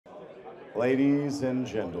Ladies and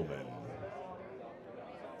gentlemen,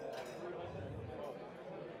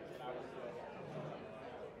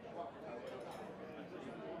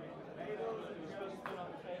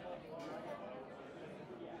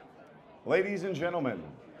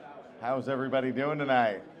 how's everybody doing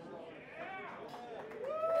tonight?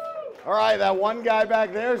 All right, that one guy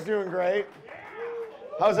back there is doing great.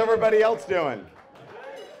 How's everybody else doing?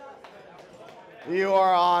 You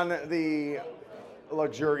are on the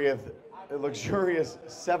luxurious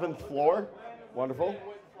 7th floor. Wonderful.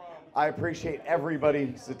 I appreciate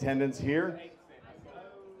everybody's attendance here.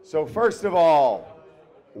 So first of all,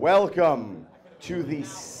 welcome to the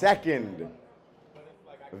second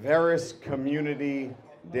Verus Community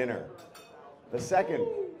Dinner. The second.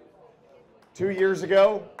 2 years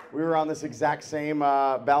ago, we were on this exact same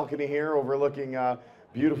balcony here overlooking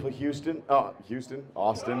beautiful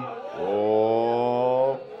Austin.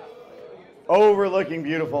 Oh. Overlooking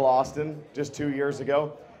beautiful Austin just 2 years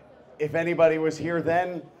ago. If anybody was here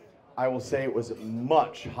then, I will say it was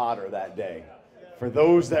much hotter that day. For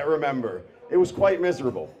those that remember, it was quite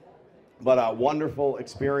miserable, but a wonderful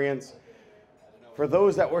experience. For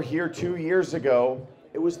those that were here 2 years ago,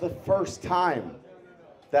 it was the first time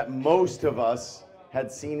that most of us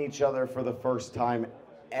had seen each other for the first time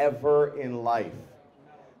ever in life.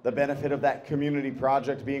 The benefit of that community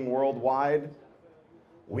project being worldwide,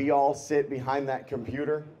 we all sit behind that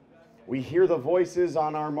computer. We hear the voices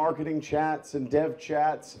on our marketing chats and dev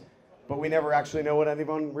chats, but we never actually know what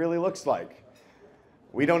anyone really looks like.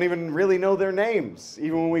 We don't even really know their names.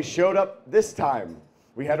 Even when we showed up this time,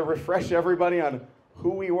 we had to refresh everybody on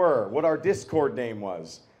who we were, what our Discord name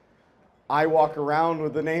was. I walk around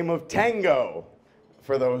with the name of Tango,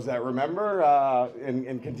 for those that remember,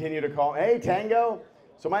 and continue to call, hey, Tango.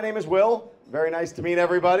 So my name is Will. Very nice to meet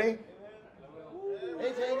everybody.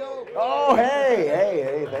 Hey, Tango. Oh,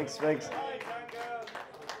 hey, thanks.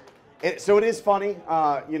 So it is funny,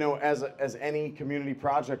 you know, as any community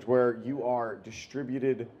project where you are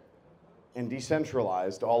distributed and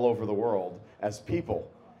decentralized all over the world as people,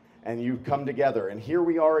 and you come together. And here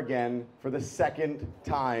we are again for the second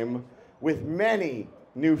time with many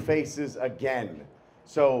new faces again.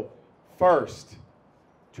 So first,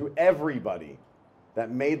 to everybody that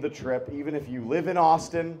made the trip, even if you live in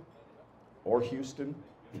Austin or Houston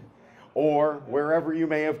or wherever you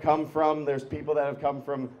may have come from, there's people that have come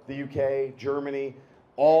from the UK, Germany,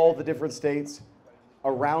 all the different states.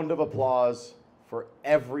 A round of applause for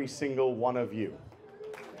every single one of you.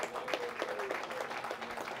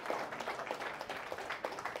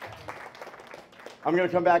 I'm going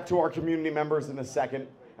to come back to our community members in a second,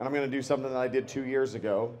 and I'm going to do something that I did 2 years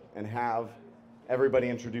ago and have everybody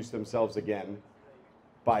introduce themselves again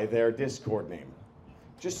by their Discord name.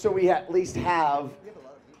 Just so we at least have,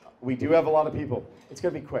 we do have a lot of people. It's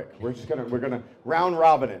going to be quick. We're going to round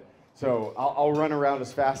robin it. So I'll run around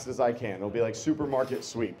as fast as I can. It'll be like supermarket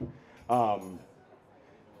sweep.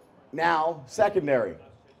 Now, secondary,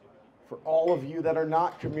 for all of you that are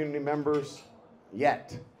not community members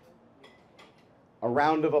yet, a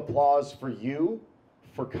round of applause for you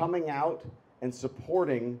for coming out and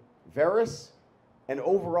supporting Verus and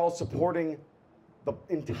overall supporting the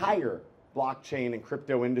entire blockchain and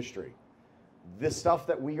crypto industry. This stuff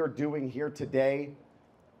that we are doing here today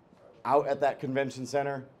out at that convention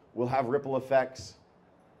center will have ripple effects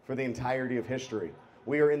for the entirety of history.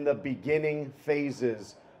 We are in the beginning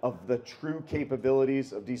phases of the true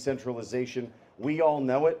capabilities of decentralization. We all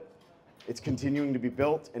know it. It's continuing to be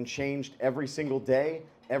built and changed every single day,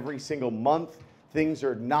 every single month. Things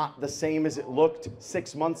are not the same as it looked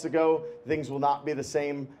 6 months ago. Things will not be the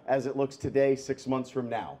same as it looks today, 6 months from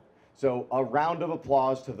now. So a round of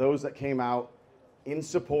applause to those that came out in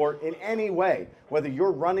support in any way, whether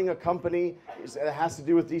you're running a company that has to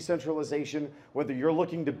do with decentralization, whether you're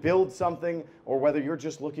looking to build something, or whether you're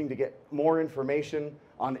just looking to get more information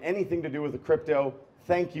on anything to do with the crypto.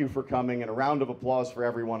 Thank you for coming, and a round of applause for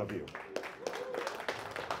every one of you.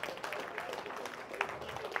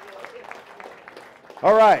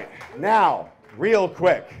 All right, now, real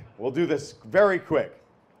quick, we'll do this very quick.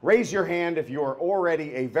 Raise your hand if you're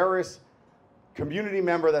already a Verus community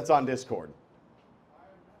member that's on Discord.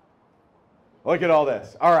 Look at all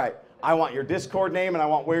this. All right, I want your Discord name and I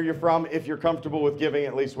want where you're from, if you're comfortable with giving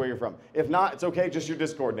at least where you're from. If not, it's okay, just your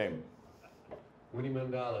Discord name. Winnie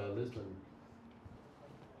Mandala, Lisbon.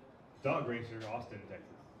 Dog Racer, Austin, Texas.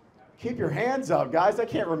 Keep your hands up, guys. I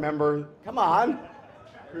can't remember. Come on.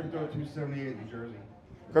 Crypto 278, New Jersey.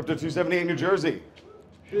 Crypto 278, New Jersey.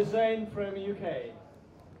 Hussein from UK.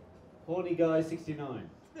 Horny Guy 69.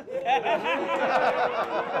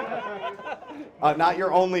 Not your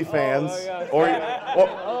OnlyFans. Oh, Or,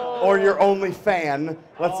 or your only fan.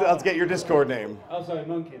 Let's get your Discord name. Oh, sorry,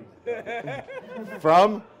 Munkin.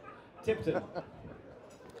 From? Tipton.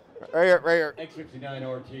 Right here, right here.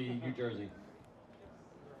 X59 RT, New Jersey.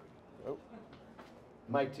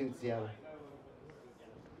 Mike Toot, Seattle.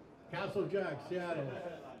 Castle Jack, Seattle.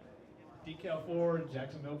 Decal 4,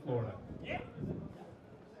 Jacksonville, Florida.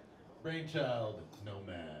 Brainchild,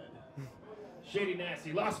 Nomad. Shady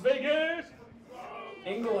Nasty, Las Vegas.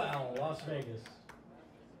 Ingleowl, Las Vegas.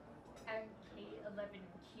 I'm K11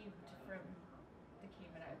 cubed from the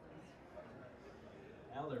Cayman Islands.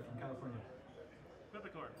 Elder from California.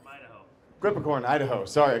 Peppercorn from Idaho. Grippicorn, Idaho.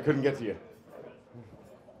 Sorry, I couldn't get to you.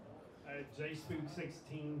 J Spook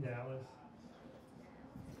 16, Dallas.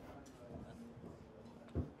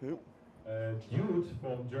 Who? Jude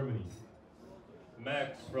from Germany.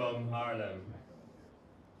 Max from Harlem.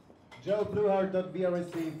 Joe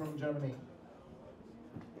Bluehart.VRSC from Germany.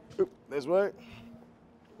 Oop, this way.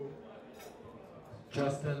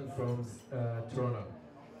 Justin from Toronto.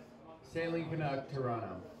 Stanley Canuck,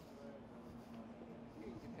 Toronto.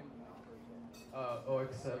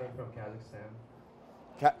 OX7 from Kazakhstan.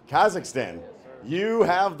 Kazakhstan. You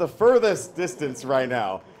have the furthest distance right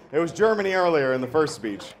now. It was Germany earlier in the first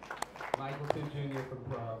speech. Michael Two Jr. from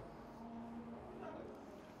Prague.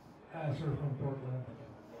 Asher from Portland.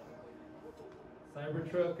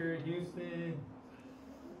 Cybertrucker, Houston.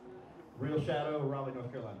 Real Shadow, Raleigh,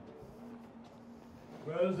 North Carolina.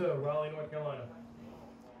 Rosa, Raleigh, North Carolina.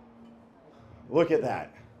 Look at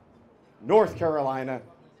that. North Carolina,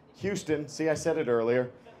 Houston, see I said it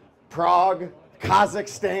earlier, Prague,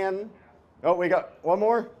 Kazakhstan. Oh, we got one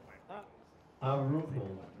more?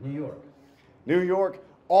 New York. New York,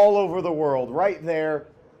 all over the world, right there.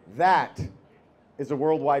 That is a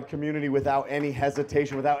worldwide community without any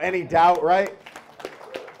hesitation, without any doubt, right?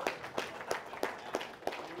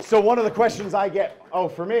 So one of the questions I get, oh,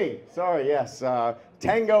 for me, sorry, yes,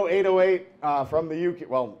 Tango 808 from the UK,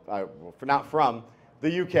 well, not from,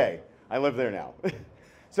 the UK. I live there now.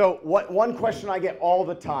 So one question I get all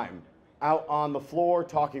the time out on the floor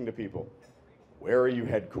talking to people, where are you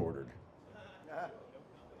headquartered?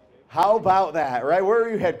 How about that, right? Where are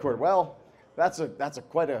you headquartered? Well, that's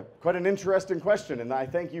quite an interesting question, and I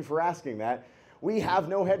thank you for asking that. We have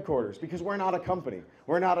no headquarters because we're not a company.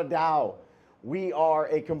 We're not a DAO. We are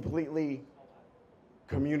a completely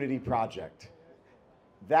community project.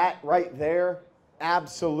 That right there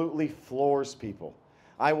absolutely floors people.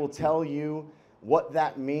 I will tell you what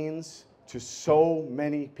that means to so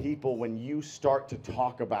many people when you start to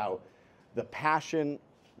talk about the passion.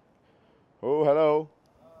 Oh, hello.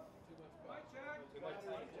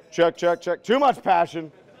 Check, check, check. Too much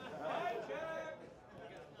passion.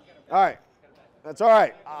 All right. That's all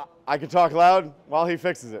right. I can talk loud while he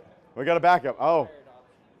fixes it. We got a backup. Oh.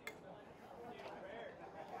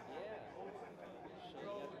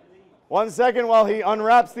 One second while he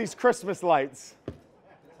unwraps these Christmas lights.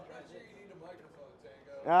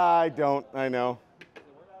 I don't. I know.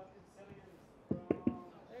 There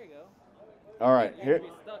you go. All right. Here. Be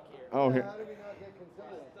stuck here. Oh, here. How do we not get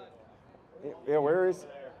conciliar? Yeah, where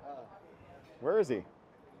is he?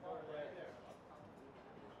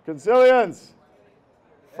 Concilians.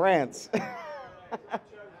 France.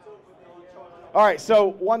 All right, so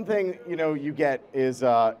one thing, you get is,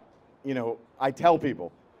 I tell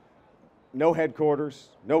people, no headquarters,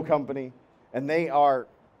 no company, and they are,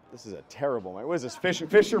 this is a terrible, what is this,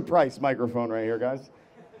 Fisher Price microphone right here, guys.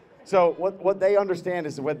 So what they understand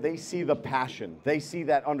is when they see the passion, they see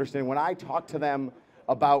that understanding. When I talk to them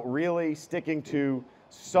about really sticking to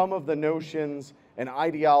some of the notions and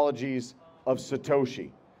ideologies of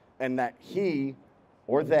Satoshi, and that he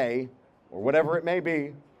or they, or whatever it may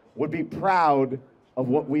be, would be proud of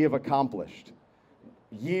what we have accomplished.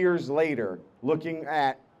 Years later, looking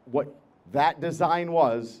at what that design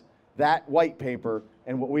was, that white paper,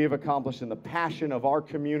 and what we have accomplished and the passion of our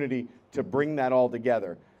community to bring that all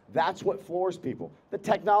together. That's what floors people. The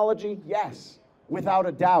technology, yes, without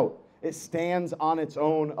a doubt. It stands on its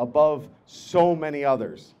own above so many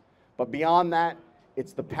others. But beyond that,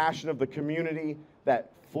 it's the passion of the community that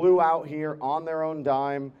flew out here on their own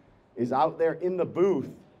dime, is out there in the booth,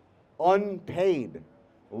 unpaid,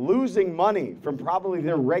 losing money from probably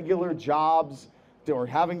their regular jobs or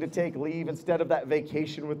having to take leave instead of that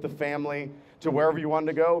vacation with the family to wherever you wanted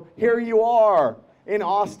to go. Here you are in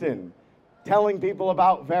Austin telling people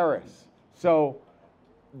about Verus. So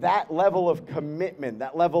that level of commitment,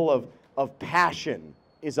 that level of passion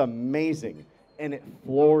is amazing, and it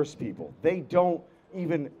floors people. They don't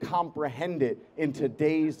even comprehend it in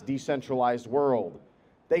today's decentralized world.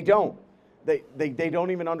 They don't. They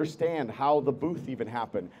don't even understand how the booth even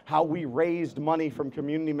happened, how we raised money from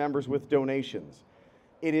community members with donations.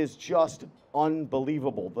 It is just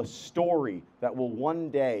unbelievable, the story that will one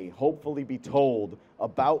day hopefully be told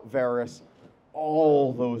about Verus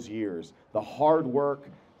all those years, the hard work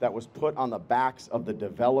that was put on the backs of the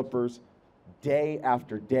developers day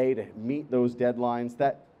after day to meet those deadlines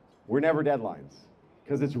that were never deadlines,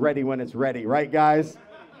 because it's ready when it's ready, right guys?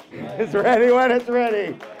 It's ready when it's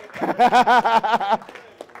ready.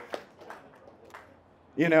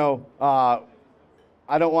 You know,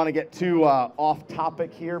 I don't want to get too off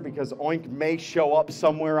topic here because Oink may show up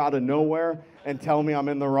somewhere out of nowhere and tell me I'm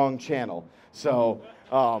in the wrong channel. So,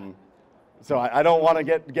 I don't want to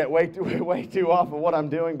get way too off of what I'm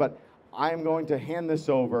doing, but I'm going to hand this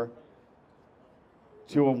over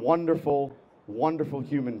to a wonderful, wonderful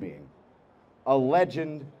human being, a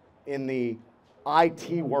legend in the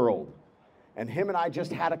IT world. And him and I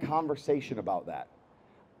just had a conversation about that,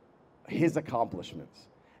 his accomplishments.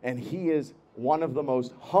 And he is one of the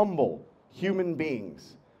most humble human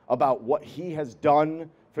beings about what he has done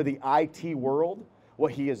for the IT world,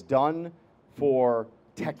 what he has done for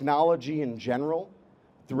technology in general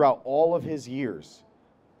throughout all of his years.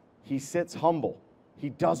 He sits humble. He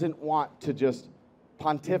doesn't want to just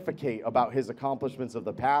pontificate about his accomplishments of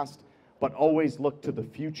the past, but always look to the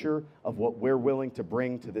future of what we're willing to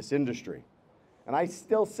bring to this industry. And I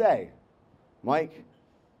still say, Mike,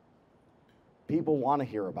 people want to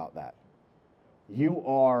hear about that. You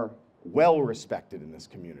are well respected in this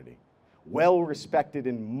community, well respected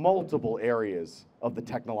in multiple areas of the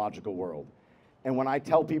technological world. And when I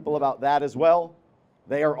tell people about that as well,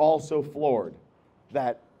 they are also floored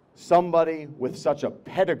that somebody with such a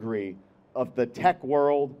pedigree of the tech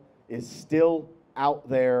world is still out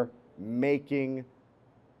there making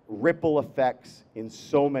ripple effects in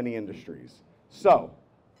so many industries. So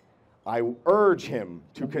I urge him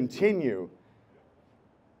to continue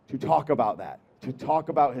to talk about that, to talk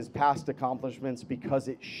about his past accomplishments, because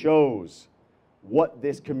it shows what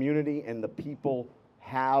this community and the people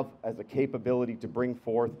have as a capability to bring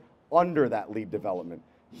forth under that lead development.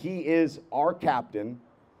 He is our captain,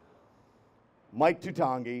 Mike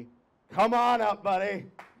Toutonghi. Come on up, buddy.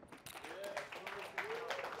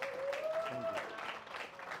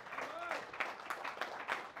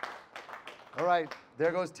 All right,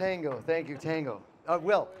 there goes Tango. Thank you, Tango.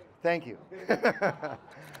 Will, thank you.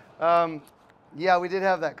 Yeah, we did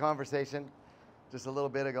have that conversation just a little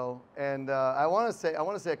bit ago, and I want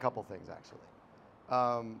to say a couple things actually.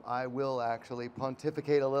 I will actually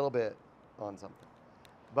pontificate a little bit on something,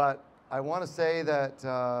 but I want to say that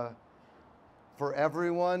for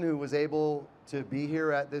everyone who was able to be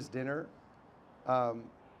here at this dinner,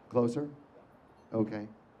 closer, okay,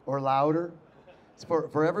 or louder.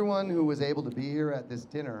 For everyone who was able to be here at this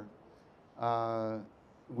dinner,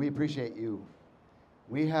 we appreciate you.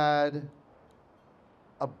 We had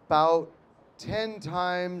about 10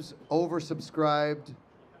 times oversubscribed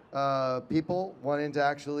people wanting to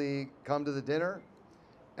actually come to the dinner,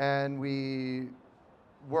 and we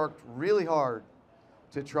worked really hard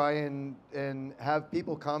to try and have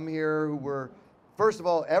people come here who were, first of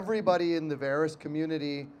all, everybody in the Verus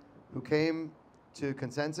community who came to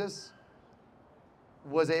Consensus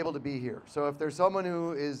was able to be here. So if there's someone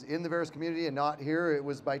who is in the Verus community and not here, it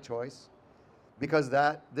was by choice, because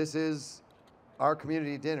this is our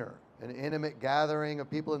community dinner, an intimate gathering of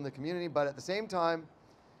people in the community, but at the same time,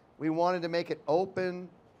 we wanted to make it open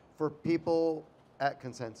for people at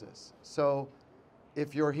Consensus. So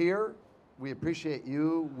if you're here, we appreciate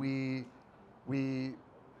you. We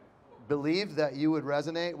believed that you would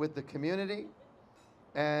resonate with the community,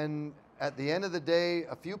 and at the end of the day,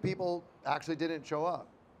 a few people actually didn't show up.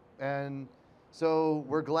 And so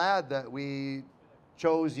we're glad that we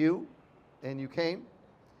chose you and you came.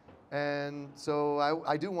 And so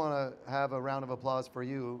I do want to have a round of applause for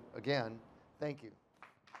you again. Thank you.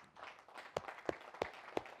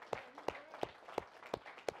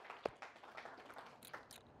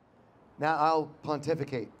 Now I'll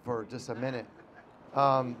pontificate for just a minute.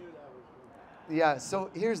 Yeah,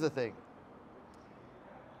 so here's the thing.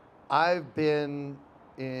 I've been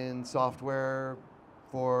in software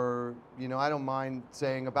for, I don't mind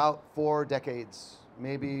saying about 4 decades,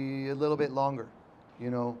 maybe a little bit longer,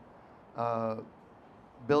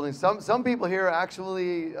 building some people here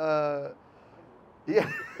actually, yeah,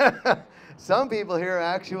 some people here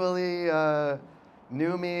actually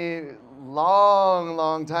knew me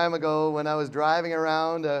long time ago when I was driving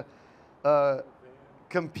around a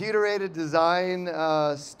computer-aided design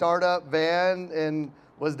startup van and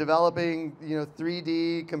was developing,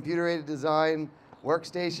 3D computer-aided design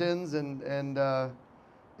workstations,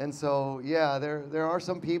 And so, yeah, there are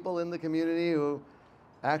some people in the community who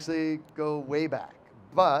actually go way back.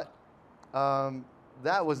 But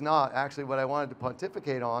that was not actually what I wanted to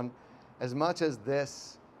pontificate on as much as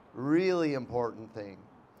this really important thing.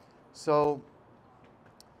 So,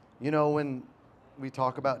 you know, when we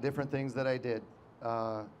talk about different things that I did,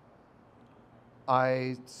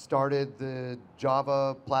 I started the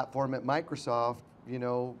Java platform at Microsoft, you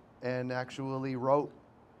know, and actually wrote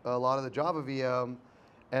a lot of the Java VM,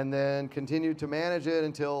 and then continued to manage it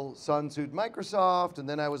until Sun sued Microsoft, and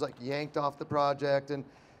then I was like yanked off the project, and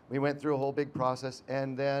we went through a whole big process,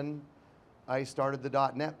 and then I started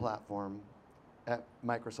the .NET platform at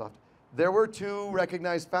Microsoft. There were two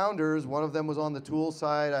recognized founders. One of them was on the tool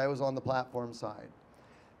side, I was on the platform side.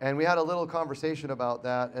 And we had a little conversation about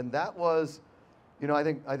that, and that was, you know, I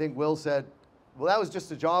think Will said, well, that was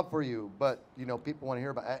just a job for you, but, you know, people want to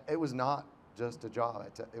hear about it. It was not just a job.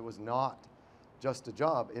 It was not just a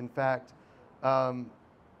job. In fact,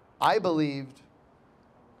 I believed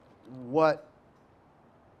what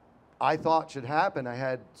I thought should happen. I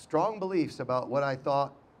had strong beliefs about what I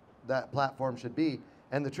thought that platform should be.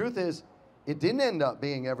 And the truth is, it didn't end up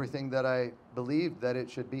being everything that I believed that it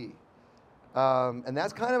should be. And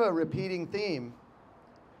that's kind of a repeating theme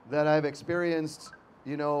that I've experienced,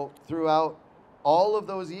 you know, throughout all of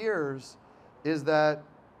those years, is that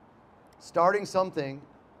starting something,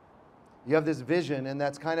 you have this vision, and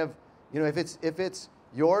that's kind of, you know, if it's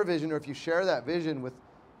your vision, or if you share that vision with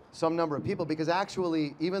some number of people, because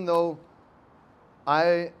actually, even though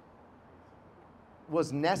I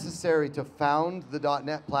was necessary to found the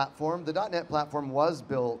 .NET platform was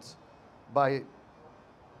built by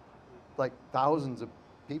like thousands of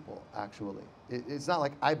people, actually. It's not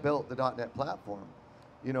like I built the .NET platform.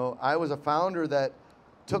 You know, I was a founder that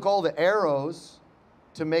took all the arrows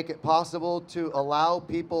to make it possible to allow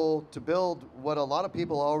people to build what a lot of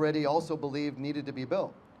people already also believed needed to be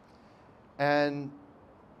built. And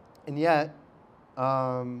yet,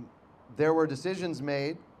 there were decisions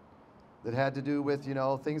made that had to do with, you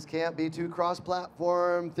know, things can't be too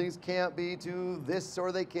cross-platform, things can't be too this,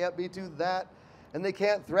 or they can't be too that, and they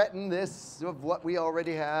can't threaten this of what we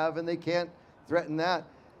already have, and they can't threaten that.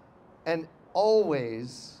 And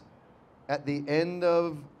always, at the end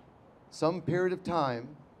of some period of time,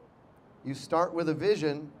 you start with a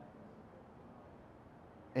vision,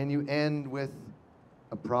 and you end with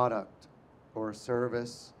a product, or a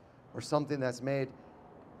service, or something that's made.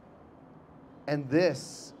 And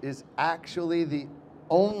this is actually the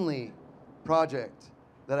only project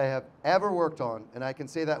that I have ever worked on, and I can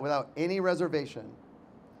say that without any reservation,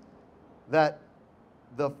 that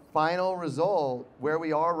the final result, where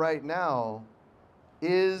we are right now,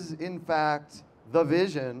 is in fact the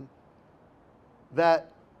vision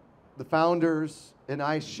that the founders and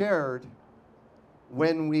I shared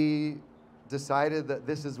when we decided that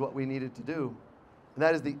this is what we needed to do. And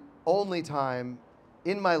that is the only time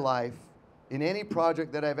in my life, in any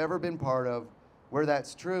project that I've ever been part of, where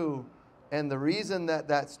that's true. And the reason that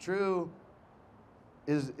that's true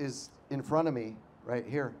is in front of me right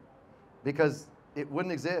here, because it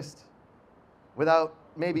wouldn't exist without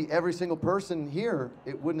maybe every single person here.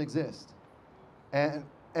 It wouldn't exist. And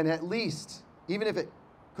at least, even if it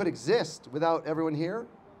could exist without everyone here,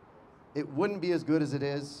 it wouldn't be as good as it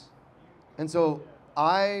is. And so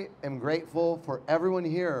I am grateful for everyone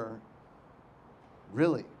here,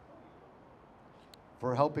 really,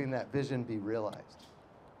 for helping that vision be realized,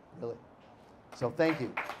 really. So thank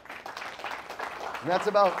you. And that's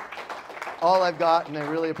about all I've got, and I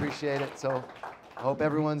really appreciate it. So I hope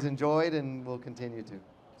everyone's enjoyed, and will continue to.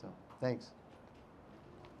 So thanks.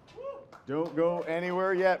 Don't go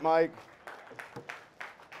anywhere yet, Mike.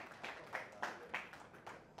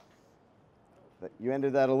 You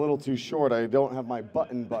ended that a little too short. I don't have my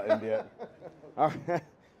buttoned yet. All right.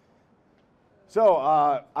 So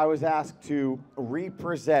I was asked to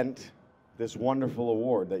represent this wonderful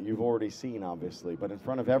award that you've already seen, obviously, but in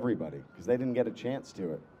front of everybody, because they didn't get a chance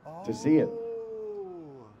to see it.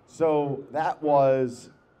 So that was,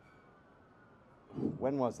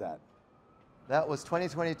 when was that? That was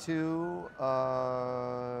 2022.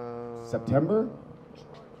 September?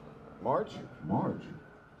 March? March.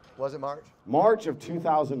 Was it March? March of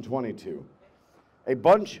 2022. A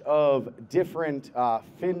bunch of different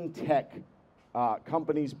fintech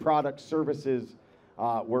companies, products, services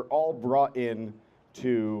were all brought in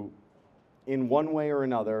to, in one way or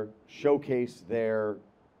another, showcase their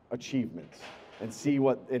achievements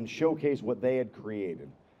and showcase what they had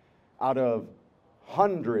created. Out of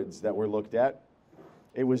hundreds that were looked at,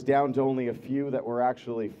 it was down to only a few that were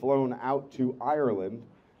actually flown out to Ireland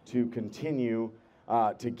to continue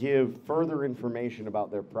to give further information about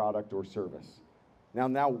their product or service.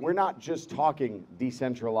 Now we're not just talking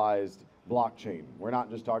decentralized blockchain. We're not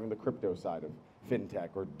just talking the crypto side of fintech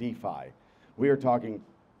or DeFi. We are talking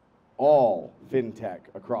all fintech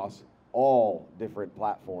across all different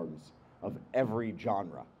platforms of every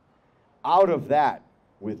genre. Out of that,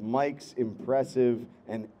 with Mike's impressive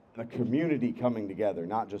and a community coming together,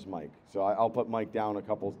 not just Mike. So I'll put Mike down a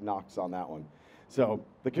couple knocks on that one. So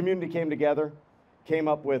the community came together, came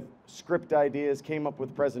up with script ideas, came up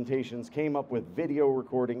with presentations, came up with video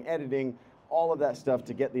recording, editing, all of that stuff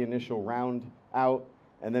to get the initial round out.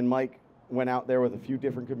 And then Mike went out there with a few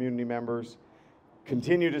different community members,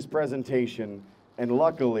 continued his presentation, and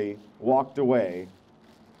luckily walked away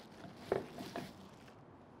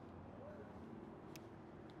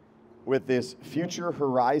with this Future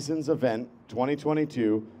Horizons event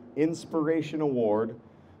 2022 Inspiration Award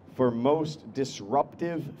for most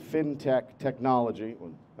disruptive fintech technology.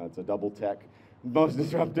 Well, that's a double tech. Most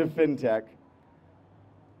disruptive fintech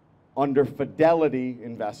under Fidelity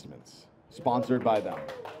Investments, sponsored by them.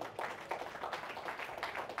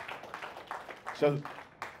 So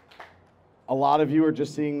a lot of you are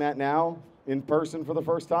just seeing that now in person for the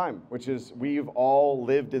first time, which is, we've all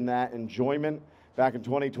lived in that enjoyment back in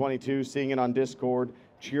 2022, seeing it on Discord,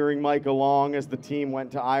 cheering Mike along as the team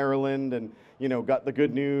went to Ireland and, you know, got the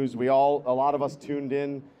good news. A lot of us tuned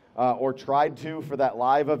in or tried to for that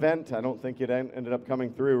live event. I don't think it ended up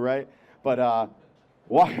coming through, right? But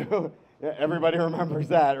everybody remembers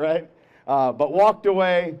that, right? But walked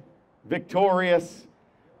away victorious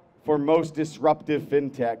for most disruptive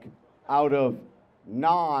fintech out of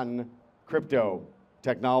non-crypto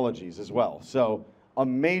technologies as well. So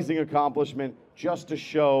amazing accomplishment, just to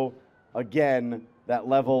show, again, that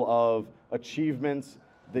level of achievements,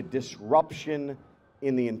 the disruption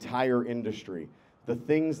in the entire industry. The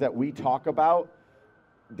things that we talk about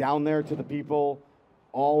down there to the people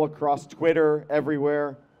all across Twitter,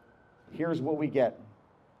 everywhere, here's what we get.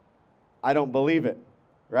 I don't believe it,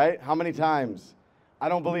 right? How many times? I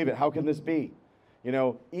don't believe it. How can this be? You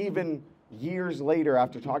know, even years later,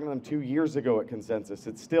 after talking to them 2 years ago at Consensus,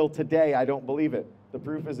 it's still today, I don't believe it. The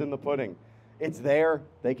proof is in the pudding. It's there,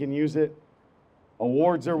 they can use it.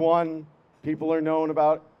 Awards are won, people are known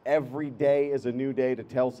about. Every day is a new day to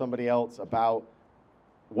tell somebody else about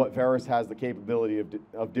what Verus has the capability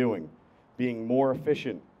of doing. Being more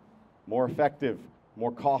efficient, more effective,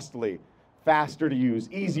 more costly, faster to use,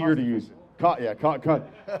 easier to use.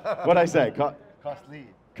 What'd I say? Costly.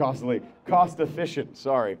 Cost efficient,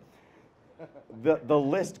 sorry. The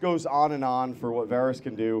list goes on and on for what Verus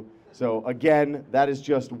can do. So again, that is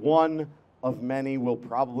just one of many we'll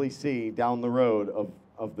probably see down the road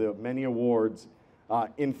of the many awards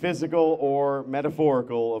in physical or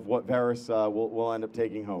metaphorical of what Verus will end up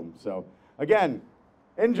taking home. So again,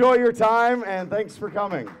 enjoy your time and thanks for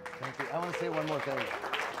coming. Thank you. I want to say one more thing.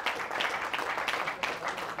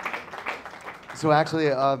 So actually,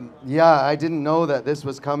 yeah, I didn't know that this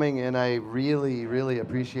was coming, and I really, really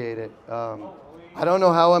appreciate it. I don't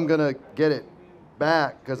know how I'm gonna get it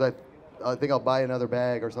back because I think I'll buy another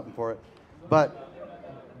bag or something for it. But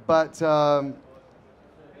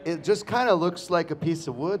it just kind of looks like a piece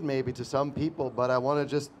of wood maybe to some people. But I want to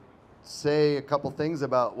just say a couple things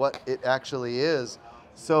about what it actually is.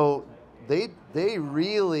 So they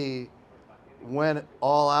really went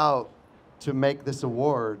all out to make this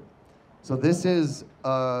award. So this is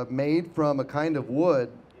made from a kind of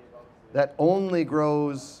wood that only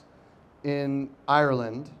grows in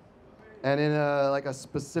Ireland and in like a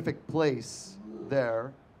specific place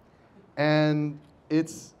there. And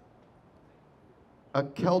it's a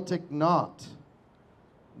Celtic knot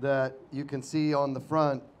that you can see on the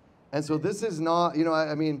front. And so this is not, you know,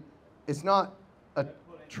 I mean, it's not a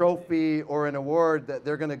trophy or an award that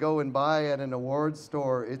they're going to go and buy at an award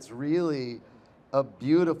store. It's really a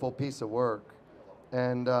beautiful piece of work,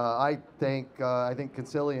 and I think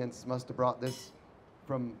Consilience must have brought this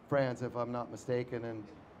from France, if I'm not mistaken,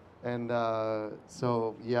 and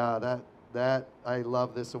so yeah, that I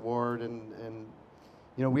love this award, and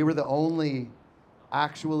you know, we were the only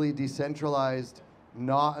actually decentralized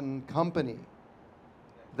non-company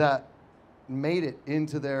that made it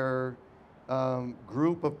into their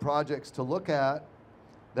group of projects to look at,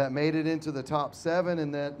 that made it into the top 7,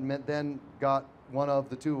 and that then got one of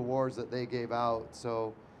the 2 awards that they gave out.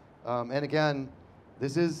 So, and again,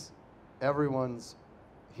 this is everyone's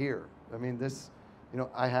here. I mean, this, you know,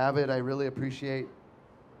 I have it. I really appreciate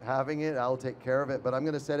having it. I'll take care of it. But I'm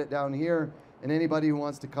going to set it down here, and anybody who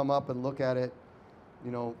wants to come up and look at it,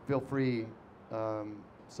 you know, feel free.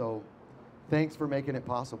 So, thanks for making it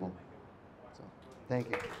possible. So, thank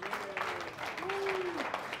you.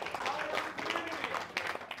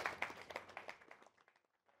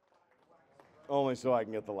 Only so I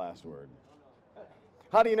can get the last word.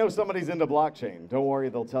 How do you know somebody's into blockchain? Don't worry,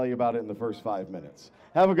 they'll tell you about it in the first 5 minutes.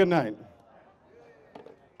 Have a good night.